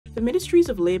The Ministries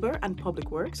of Labour and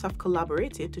Public Works have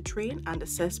collaborated to train and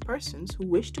assess persons who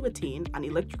wish to attain an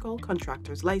electrical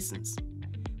contractor's license.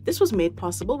 This was made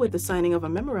possible with the signing of a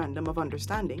Memorandum of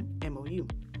Understanding, MOU.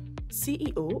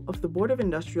 CEO of the Board of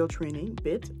Industrial Training,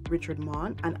 BIT, Richard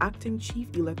Maughan, and Acting Chief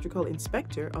Electrical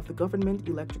Inspector of the Government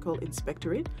Electrical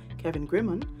Inspectorate, Kevin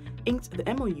Grimmon, inked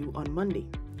the MOU on Monday.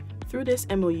 Through this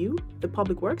MOU, the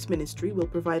Public Works Ministry will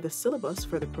provide the syllabus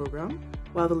for the program,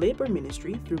 while the Labour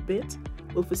Ministry, through BIT,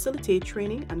 will facilitate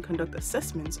training and conduct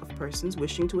assessments of persons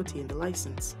wishing to attain the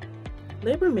license.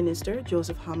 Labour Minister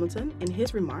Joseph Hamilton, in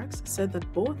his remarks, said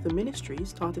that both the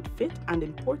ministries thought it fit and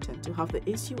important to have the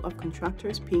issue of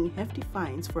contractors paying hefty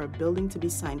fines for a building to be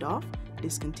signed off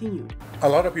discontinued. A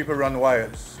lot of people run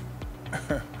wires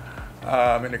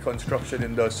in the construction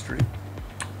industry,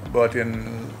 but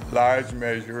in large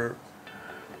measure,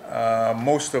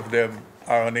 most of them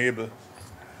are unable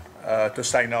to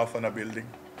sign off on a building.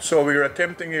 So we are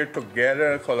attempting here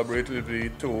together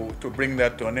collaboratively to bring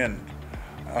that to an end,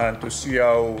 and to see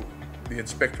how the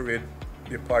Inspectorate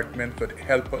Department could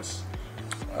help us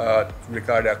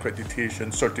regard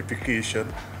accreditation, certification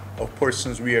of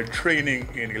persons we are training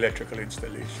in electrical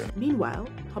installation. Meanwhile,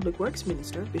 Public Works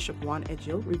Minister Bishop Juan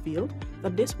Edghill revealed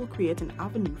that this will create an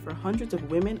avenue for hundreds of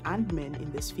women and men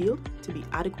in this field to be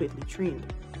adequately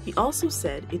trained. He also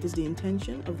said it is the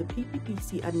intention of the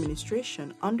PPPC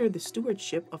administration under the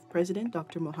stewardship of President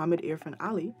Dr. Mohammed Irfan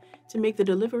Ali to make the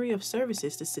delivery of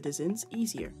services to citizens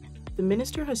easier. The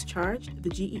minister has charged the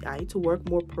GEI to work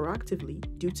more proactively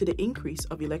due to the increase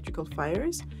of electrical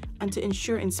fires and to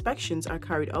ensure inspections are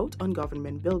carried out on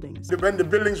government buildings. When the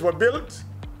buildings were built,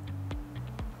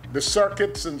 the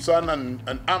circuits and so on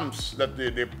and amps that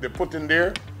they put in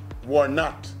there were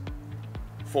not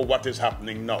for what is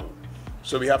happening now.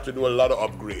 So we have to do a lot of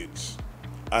upgrades.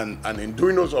 And in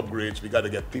doing those upgrades, we got to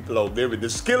get people out there with the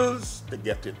skills to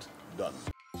get it done.